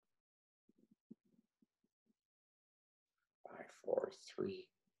4, 3,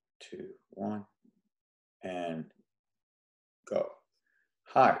 2, 1, and go.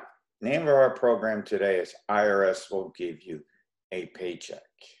 Hi, name of our program today is IRS will give you a paycheck.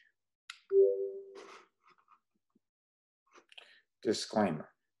 Disclaimer.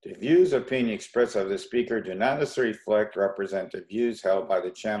 The views, opinion expressed of the speaker do not necessarily reflect or represent the views held by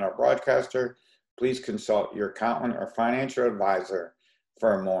the channel broadcaster. Please consult your accountant or financial advisor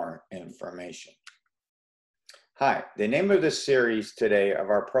for more information. Hi, the name of the series today of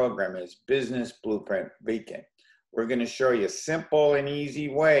our program is Business Blueprint Beacon. We're going to show you simple and easy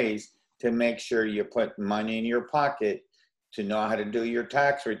ways to make sure you put money in your pocket to know how to do your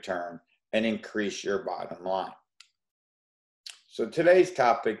tax return and increase your bottom line. So today's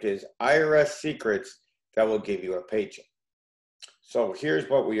topic is IRS secrets that will give you a paycheck. So here's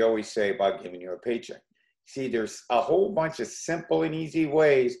what we always say about giving you a paycheck. See, there's a whole bunch of simple and easy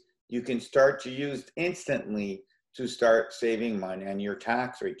ways you can start to use instantly to start saving money on your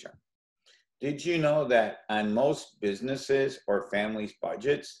tax return. Did you know that on most businesses or families'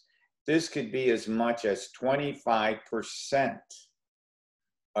 budgets, this could be as much as 25%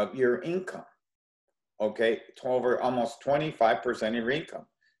 of your income? Okay, over almost 25% of your income.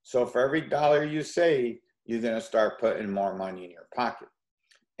 So for every dollar you save, you're going to start putting more money in your pocket.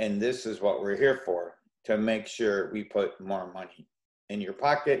 And this is what we're here for, to make sure we put more money in your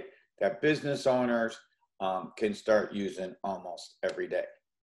pocket that business owners can start using almost every day.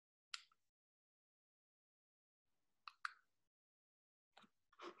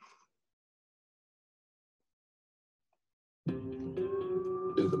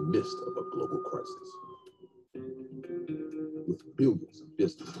 In the midst of a global crisis, with billions of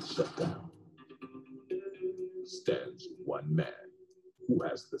businesses shut down, stands one man who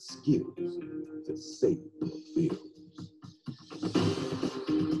has the skills to save your bills.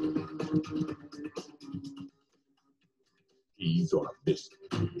 He's on a mission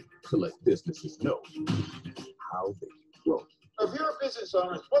to let businesses know how they can grow. If you're a business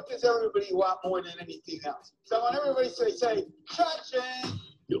owner, what does everybody want more than anything else? So I want everybody to say, cha-ching!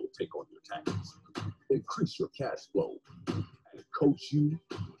 He'll take on your taxes, increase your cash flow, and coach you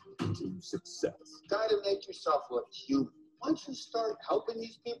to success. Gotta make yourself look human. Once you start helping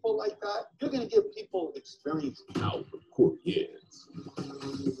these people like that, you're gonna give people experience. Albert Corey is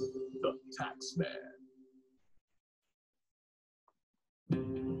the tax man.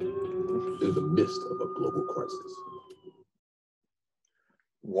 In the midst of a global crisis.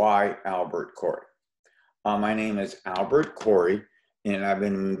 Why Albert Corey? My name is Albert Corey, and I've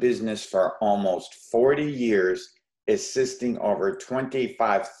been in business for almost 40 years, assisting over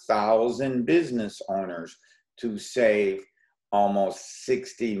 25,000 business owners to save almost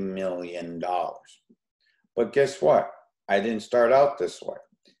 $60 million. But guess what? I didn't start out this way.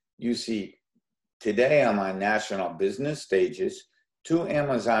 You see, today I'm on national business stages, 2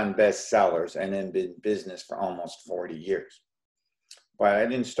 Amazon bestsellers, and then been in business for almost 40 years. But I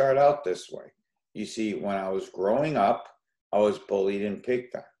didn't start out this way. You see, when I was growing up, I was bullied and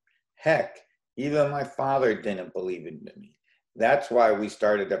picked on. Heck, even my father didn't believe in me. That's why we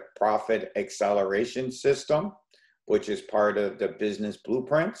started the Profit Acceleration System, which is part of the Business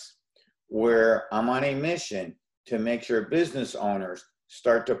Blueprints, where I'm on a mission to make sure business owners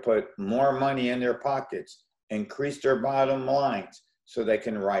start to put more money in their pockets, increase their bottom lines, so they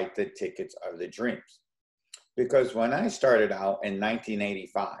can write the tickets of the dreams. Because when I started out in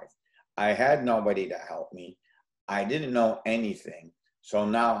 1985, I had nobody to help me. I didn't know anything. So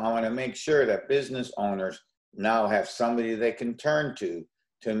now I want to make sure that business owners now have somebody they can turn to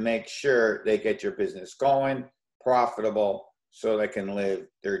make sure they get your business going, profitable, so they can live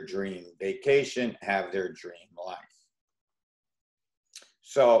their dream vacation, have their dream life.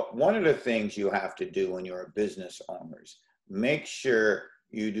 So one of the things you have to do when you're a business owner is make sure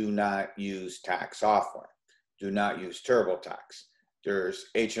you do not use tax software. Do not use TurboTax. There's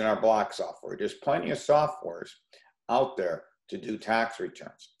H&R Block software. There's plenty of softwares out there to do tax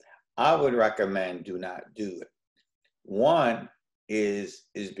returns. I would recommend do not do it. One is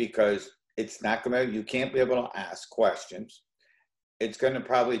because it's not going to, you can't be able to ask questions. It's going to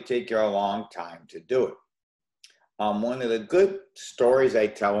probably take you a long time to do it. One of the good stories I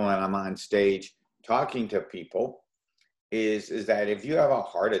tell when I'm on stage talking to people is that if you have a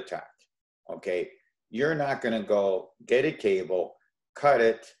heart attack, okay, you're not going to go get a cable, cut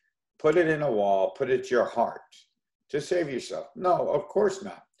it, put it in a wall, put it to your heart to save yourself. No, of course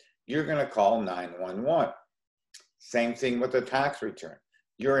not. You're going to call 911. Same thing with the tax return.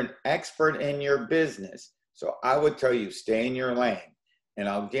 You're an expert in your business. So I would tell you, stay in your lane. And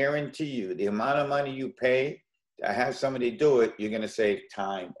I'll guarantee you the amount of money you pay to have somebody do it, you're going to save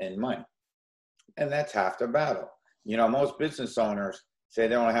time and money. And that's half the battle. You know, most business owners say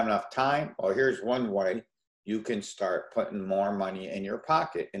they don't have enough time. Well, here's one way you can start putting more money in your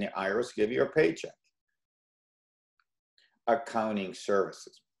pocket, and the IRS give you a paycheck. Accounting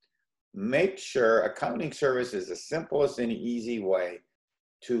services. Make sure accounting service is the simplest and easy way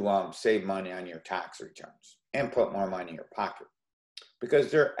to save money on your tax returns and put more money in your pocket,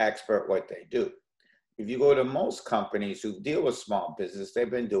 because they're expert what they do. If you go to most companies who deal with small business, they've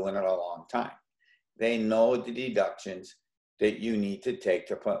been doing it a long time. They know the deductions that you need to take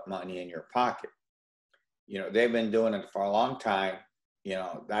to put money in your pocket. You know, they've been doing it for a long time. You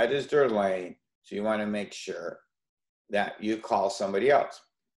know, that is their lane. So you want to make sure that you call somebody else,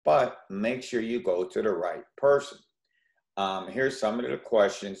 but make sure you go to the right person. Here's some of the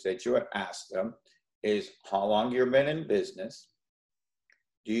questions that you would ask them is, how long you've been in business?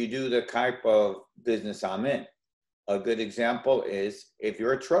 Do you do the type of business I'm in? A good example is if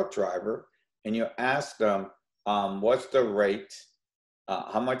you're a truck driver and you ask them, what's the rate,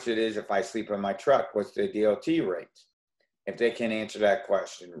 how much it is if I sleep in my truck, what's the DOT rate? If they can answer that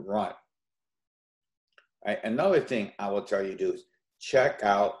question, run. Right. Another thing I will tell you to do is check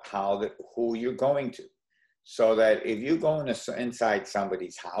out who you're going to, so that if you go inside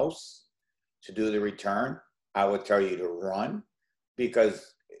somebody's house to do the return, I would tell you to run,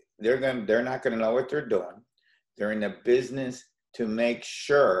 because they're not going to know what they're doing. They're in the business to make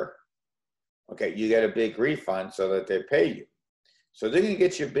sure, okay, you get a big refund so that they pay you. So they're going to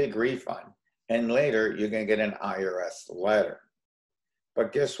get you a big refund, and later you're going to get an IRS letter.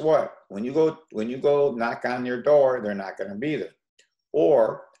 But guess what? When you go knock on your door, they're not going to be there.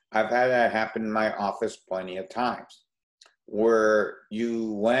 Or I've had that happen in my office plenty of times, where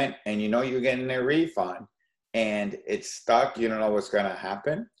you went and you know you're getting a refund and it's stuck. You don't know what's going to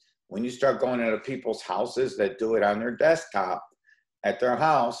happen. When you start going into people's houses that do it on their desktop at their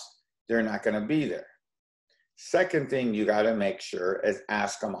house, they're not going to be there. Second thing you got to make sure is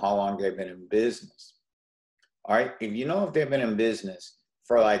ask them how long they've been in business. All right. If you know if they've been in business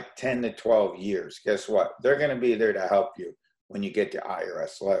for like 10 to 12 years, guess what? They're going to be there to help you when you get the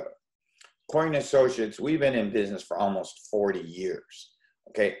IRS letter. Coyne Associates, we've been in business for almost 40 years.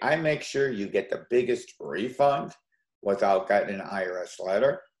 Okay, I make sure you get the biggest refund without getting an IRS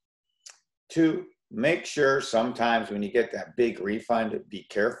letter. 2, make sure sometimes when you get that big refund, be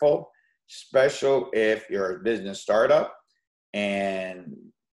careful, especially if you're a business startup and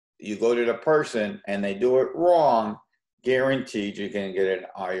you go to the person and they do it wrong, guaranteed you're going to get an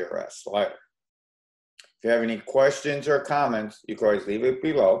IRS letter. If you have any questions or comments, you can always leave it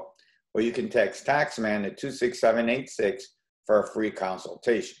below, or you can text Taxman at 26786 for a free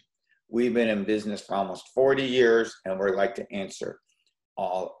consultation. We've been in business for almost 40 years, and we'd like to answer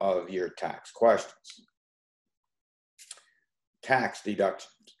all of your tax questions. Tax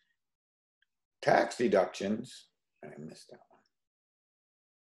deductions. Tax deductions, I missed that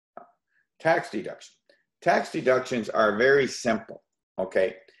one. Tax deduction. Tax deductions are very simple,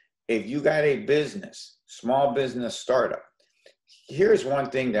 okay? If you got a business, small business startup, here's one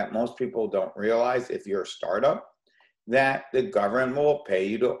thing that most people don't realize if you're a startup, that the government will pay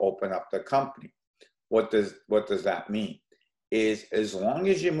you to open up the company. What does that mean? Is as long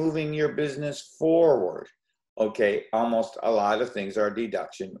as you're moving your business forward, okay, almost a lot of things are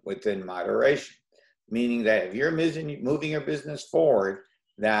deduction within moderation. Meaning that if you're moving your business forward,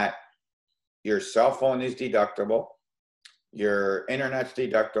 that your cell phone is deductible, your internet's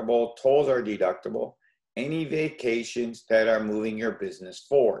deductible, tolls are deductible, any vacations that are moving your business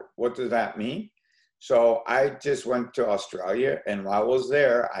forward. What does that mean? So I just went to Australia, and while I was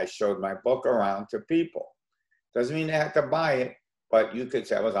there, I showed my book around to people. Doesn't mean they have to buy it, but you could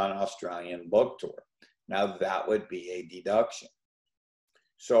say I was on an Australian book tour. Now that would be a deduction.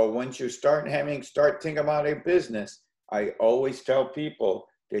 So once you start thinking about a business, I always tell people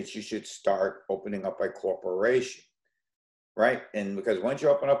that you should start opening up a corporation, right? And because once you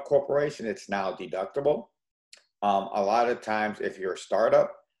open up corporation, it's now deductible. A lot of times, if you're a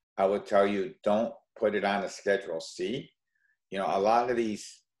startup, I would tell you don't put it on a Schedule C. You know, a lot of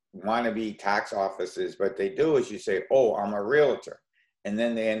these wannabe tax offices, what they do is you say, oh, I'm a realtor. And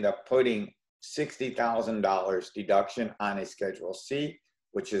then they end up putting $60,000 deduction on a Schedule C,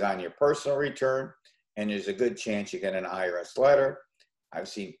 which is on your personal return. And there's a good chance you get an IRS letter. I've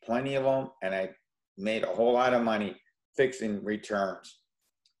seen plenty of them, and I made a whole lot of money fixing returns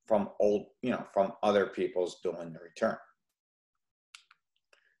from from other people's doing the return.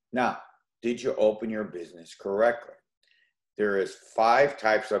 Now, did you open your business correctly? There is 5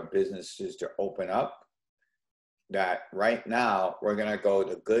 types of businesses to open up that right now we're going to go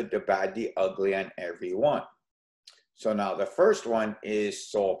the good, the bad, the ugly on every one. So now the first one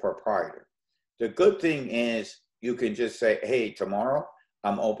is sole proprietor. The good thing is you can just say, hey, tomorrow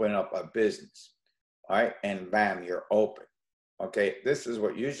I'm opening up a business. All right. And bam, you're open. Okay. This is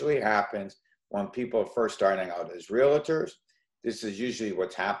what usually happens when people are first starting out as realtors. This is usually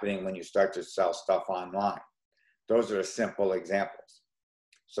what's happening when you start to sell stuff online. Those are the simple examples.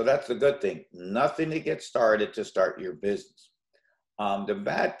 So that's the good thing. Nothing to get started to start your business. The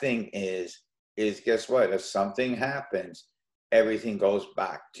bad thing is guess what? If something happens, everything goes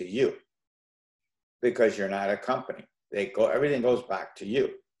back to you because you're not a company. Everything goes back to you.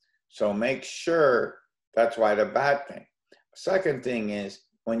 So make sure that's why the bad thing. Second thing is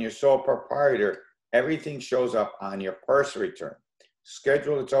when you're sole proprietor, everything shows up on your purse return.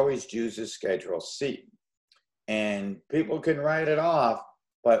 Schedule, it's always used as Schedule C. And people can write it off,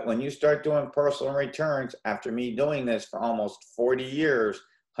 but when you start doing personal returns, after me doing this for almost 40 years,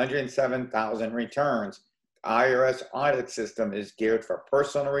 107,000 returns, the IRS audit system is geared for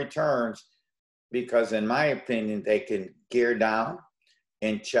personal returns because in my opinion, they can gear down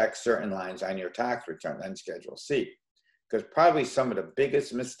and check certain lines on your tax return on Schedule C. Because probably some of the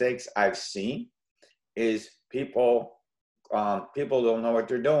biggest mistakes I've seen is people don't know what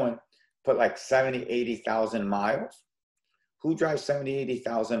they're doing, put like 70, 80,000 miles. Who drives 70,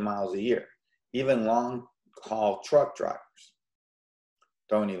 80,000 miles a year? Even long haul truck drivers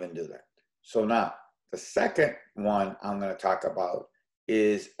don't even do that. So now the second one I'm going to talk about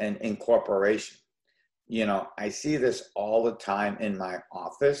is an incorporation. You know, I see this all the time in my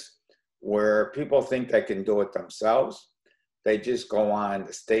office where people think they can do it themselves. They just go on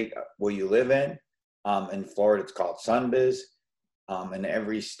the state where you live in. In Florida, it's called Sunbiz. In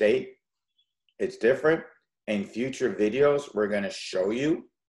every state, it's different. In future videos, we're going to show you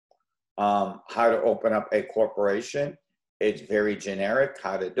how to open up a corporation. It's very generic,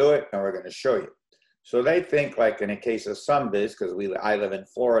 how to do it, and we're going to show you. So they think like in a case of Sunbiz, because I live in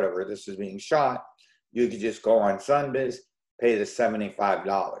Florida where this is being shot, you could just go on Sunbiz, pay the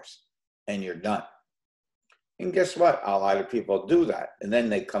 $75, and you're done. And guess what? A lot of people do that. And then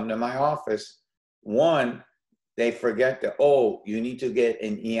they come to my office. One, they forget that, oh, you need to get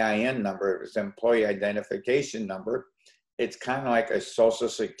an EIN number. It's employee identification number. It's kind of like a social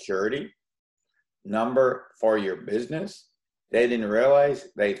security number for your business. They didn't realize,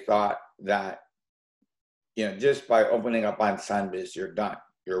 they thought that, you know, just by opening up on Sunbiz, you're done.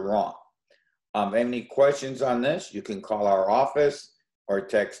 You're wrong. Any questions on this, you can call our office or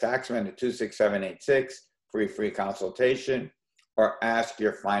text Taxman at 26786, free consultation, or ask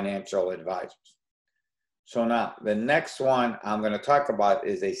your financial advisors. So now the next one I'm going to talk about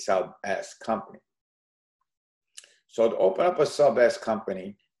is a sub S company. So to open up a sub S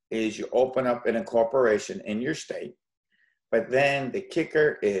company is you open up an incorporation in your state, but then the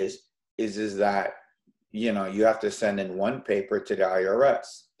kicker is that, you know, you have to send in one paper to the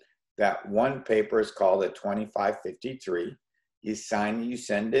IRS. That one paper is called a 2553. You sign, you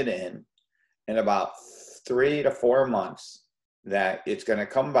send it in about 3 to 4 months that it's going to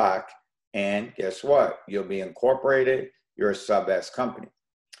come back. And guess what? You'll be incorporated. You're a sub S company.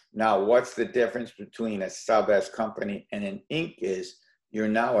 Now, what's the difference between a sub S company and an Inc. is you're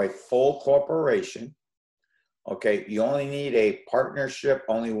now a full corporation. Okay. You only need a partnership,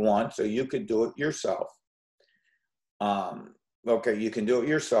 only one. So you could do it yourself. Okay. You can do it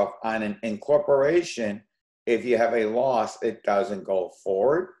yourself. On an incorporation, if you have a loss, it doesn't go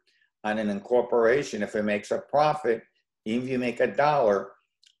forward. On an incorporation, if it makes a profit, even if you make $1,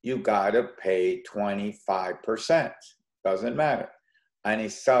 you got to pay 25%. Doesn't matter. On a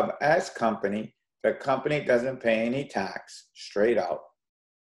sub S company, the company doesn't pay any tax straight out.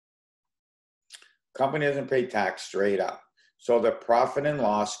 Company doesn't pay tax straight out. So the profit and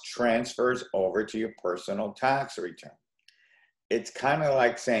loss transfers over to your personal tax return. It's kind of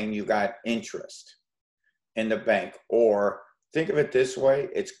like saying you got interest in the bank, or think of it this way.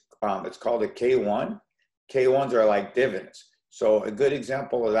 It's called a K1. K1s are like dividends. So a good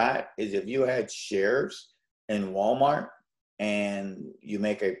example of that is if you had shares in Walmart and you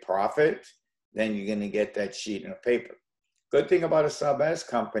make a profit, then you're going to get that sheet in a paper. Good thing about a sub S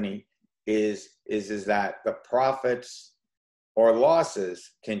company is that the profits or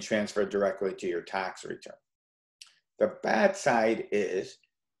losses can transfer directly to your tax return. The bad side is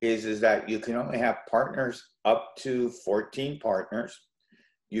that you can only have partners up to 14 partners.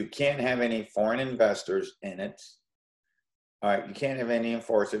 You can't have any foreign investors in it. All right, you can't have any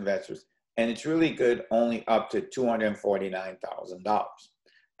enforced investors. And it's really good only up to $249,000.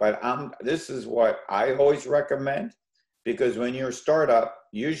 But this is what I always recommend, because when you're a startup,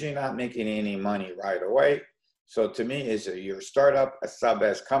 usually not making any money right away. So to me, your startup, a sub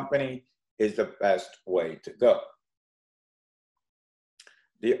S company is the best way to go.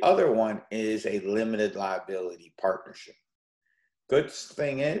 The other one is a limited liability partnership. Good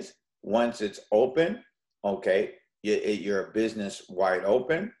thing is, once it's open, okay, you're a business wide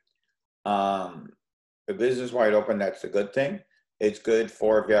open. A business wide open, that's a good thing. It's good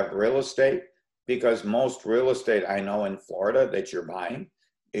for if you have real estate, because most real estate I know in Florida that you're buying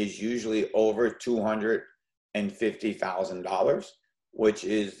is usually over $250,000, which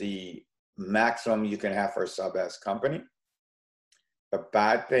is the maximum you can have for a sub-S company.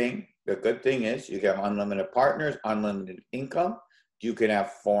 The good thing is you can have unlimited partners, unlimited income. You can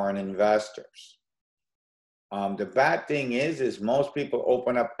have foreign investors. The bad thing is most people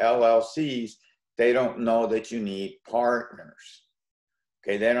open up LLCs. They don't know that you need partners.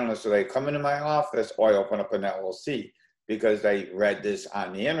 Okay, they don't know. So they come into my office, or I open up an LLC because they read this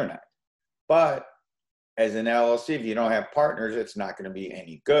on the internet. But as an LLC, if you don't have partners, it's not going to be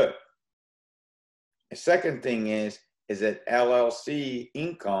any good. The second thing is that LLC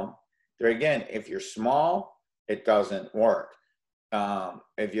income, there again, if you're small, it doesn't work.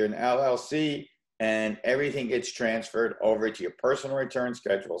 If you're an LLC and everything gets transferred over to your personal return,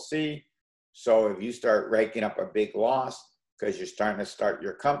 Schedule C, so if you start raking up a big loss because you're starting to start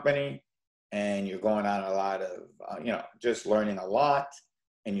your company and you're going on a lot of, just learning a lot,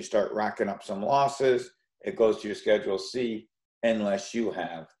 and you start racking up some losses, it goes to your Schedule C unless you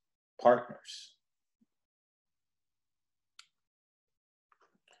have partners.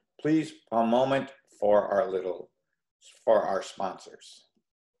 Please, a moment for our sponsors.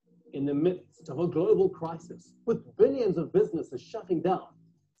 In the midst of a global crisis, with billions of businesses shutting down,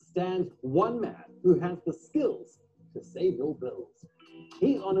 stands one man who has the skills to save your bills.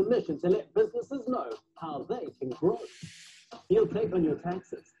 He's on a mission to let businesses know how they can grow. He'll take on your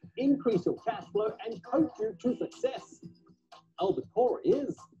taxes, increase your cash flow, and coach you to success. Albert Corey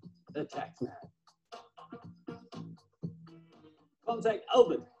is the tax man. Contact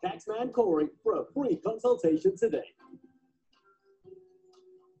Albert Taxman Corey for a free consultation today.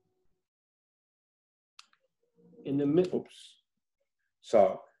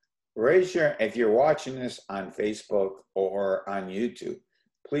 So if you're watching this on Facebook or on YouTube,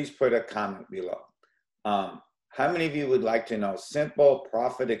 please put a comment below. How many of you would like to know simple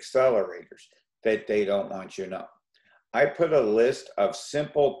profit accelerators that they don't want you to know? I put a list of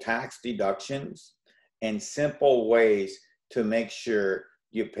simple tax deductions and simple ways to make sure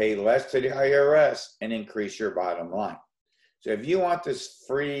you pay less to the IRS and increase your bottom line. So if you want this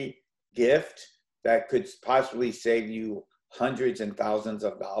free gift that could possibly save you hundreds and thousands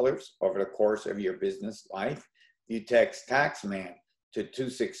of dollars over the course of your business life, you text Taxman to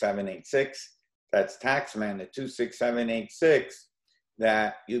 26786. That's Taxman to 26786,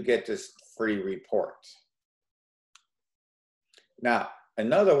 that you get this free report. Now,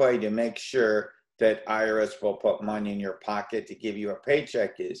 another way to make sure that IRS will put money in your pocket to give you a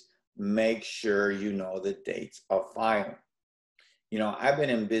paycheck is make sure you know the dates of filing. I've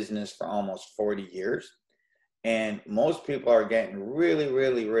been in business for almost 40 years, and most people are getting really,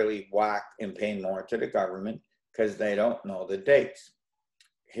 really, really whacked and paying more to the government because they don't know the dates.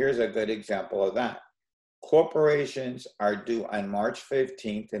 Here's a good example of that. Corporations are due on March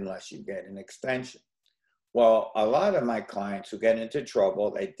 15th unless you get an extension. Well, a lot of my clients who get into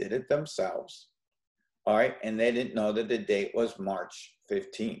trouble, they did it themselves, all right, and they didn't know that the date was March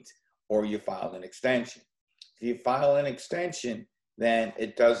 15th, or you filed an extension. If you file an extension, then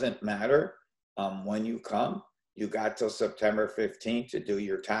it doesn't matter when you come. You got till September 15th to do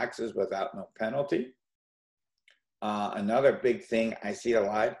your taxes without no penalty. Another big thing I see a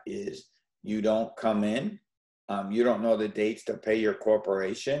lot is you don't come in. You don't know the dates to pay your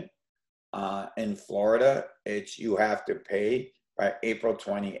corporation. In Florida, you have to pay by April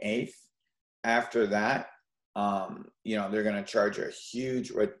 28th. After that, they're going to charge a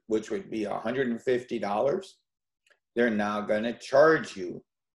huge, which would be $150. They're now going to charge you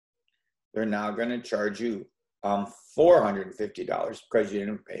 $450 because you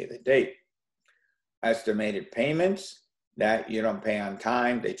didn't pay the date. Estimated payments that you don't pay on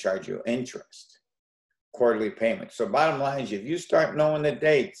time, they charge you interest. Quarterly payments. So bottom line is, if you start knowing the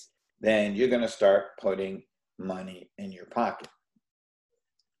dates, then you're going to start putting money in your pocket.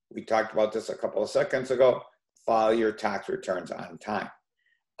 We talked about this a couple of seconds ago. File your tax returns on time.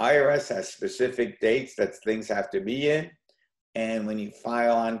 IRS has specific dates that things have to be in, and when you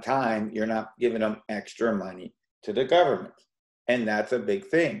file on time, you're not giving them extra money to the government, and that's a big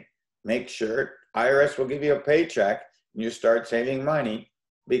thing. Make sure IRS will give you a paycheck and you start saving money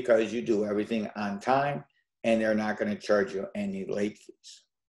because you do everything on time, and they're not going to charge you any late fees.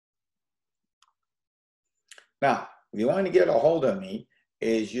 Now, if you want to get a hold of me,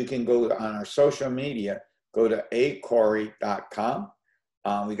 you can go on our social media, go to acorey.com.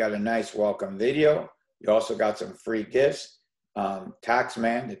 We got a nice welcome video. You also got some free gifts.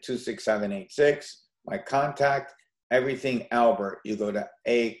 Taxman, the 26786, my contact, everything Albert, you go to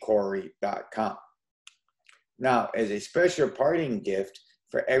acorey.com. Now, as a special parting gift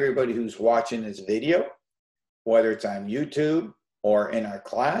for everybody who's watching this video, whether it's on YouTube or in our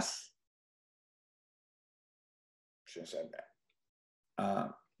class, should have said that.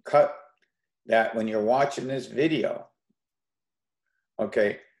 Cut that when you're watching this video,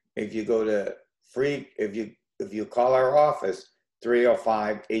 okay, if you go to free, if you call our office,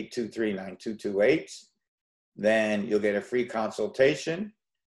 305-823-9228, then you'll get a free consultation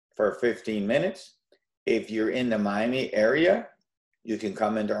for 15 minutes. If you're in the Miami area, you can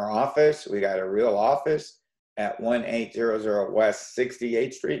come into our office. We got a real office at 1800 West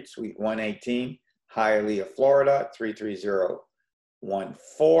 68th Street, Suite 118, Hialeah, Florida,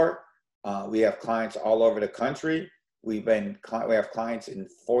 33014. We have clients all over the country. We have clients in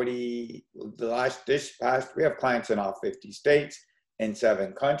we have clients in all 50 states and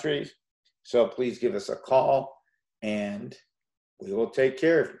 7 countries. So please give us a call and we will take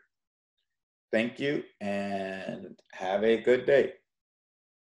care of you. Thank you and have a good day.